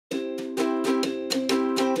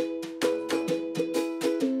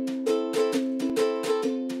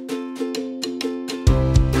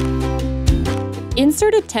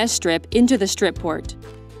Insert a test strip into the strip port.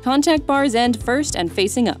 Contact bars end first and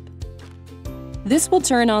facing up. This will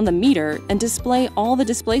turn on the meter and display all the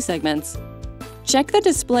display segments. Check the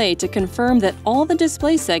display to confirm that all the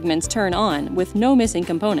display segments turn on with no missing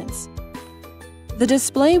components. The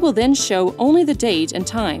display will then show only the date and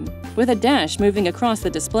time, with a dash moving across the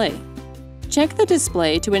display. Check the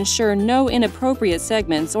display to ensure no inappropriate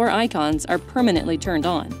segments or icons are permanently turned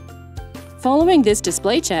on. Following this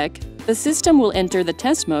display check, the system will enter the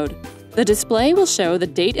test mode. The display will show the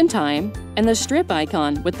date and time and the strip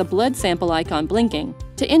icon with the blood sample icon blinking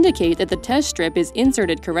to indicate that the test strip is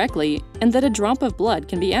inserted correctly and that a drop of blood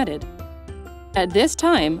can be added. At this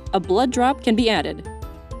time, a blood drop can be added.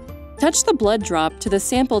 Touch the blood drop to the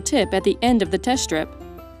sample tip at the end of the test strip.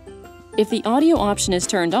 If the audio option is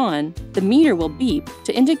turned on, the meter will beep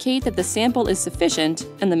to indicate that the sample is sufficient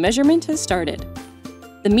and the measurement has started.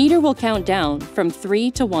 The meter will count down from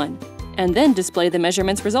 3 to 1 and then display the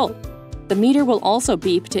measurement's result. The meter will also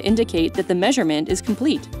beep to indicate that the measurement is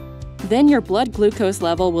complete. Then your blood glucose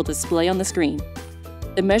level will display on the screen.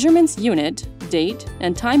 The measurement's unit, date,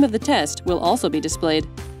 and time of the test will also be displayed.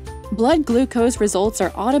 Blood glucose results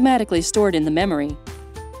are automatically stored in the memory.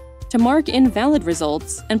 To mark invalid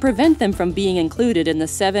results and prevent them from being included in the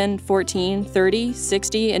 7, 14, 30,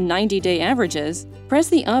 60, and 90-day averages, press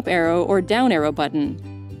the up arrow or down arrow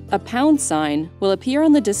button. A pound sign will appear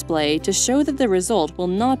on the display to show that the result will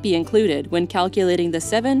not be included when calculating the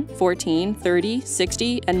 7, 14, 30,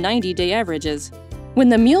 60, and 90-day averages. When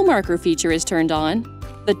the meal marker feature is turned on,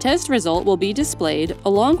 the test result will be displayed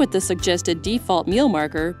along with the suggested default meal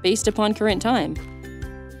marker based upon current time.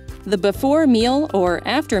 The before meal or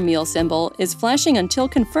after meal symbol is flashing until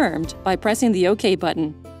confirmed by pressing the OK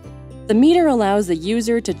button. The meter allows the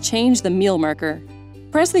user to change the meal marker.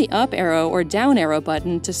 Press the up arrow or down arrow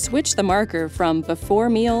button to switch the marker from before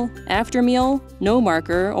meal, after meal, no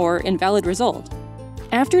marker, or invalid result.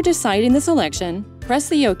 After deciding the selection, press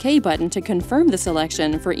the OK button to confirm the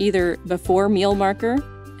selection for either before meal marker,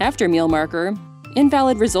 after meal marker,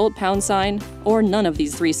 invalid result pound sign, or none of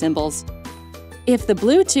these three symbols. If the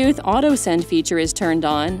Bluetooth auto send feature is turned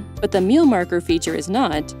on, but the meal marker feature is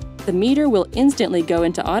not, the meter will instantly go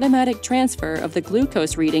into automatic transfer of the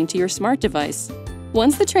glucose reading to your smart device.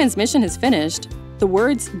 Once the transmission is finished, the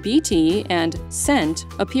words BT and sent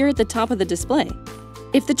appear at the top of the display.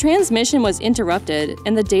 If the transmission was interrupted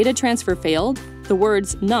and the data transfer failed, the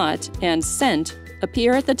words not and sent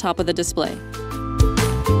appear at the top of the display.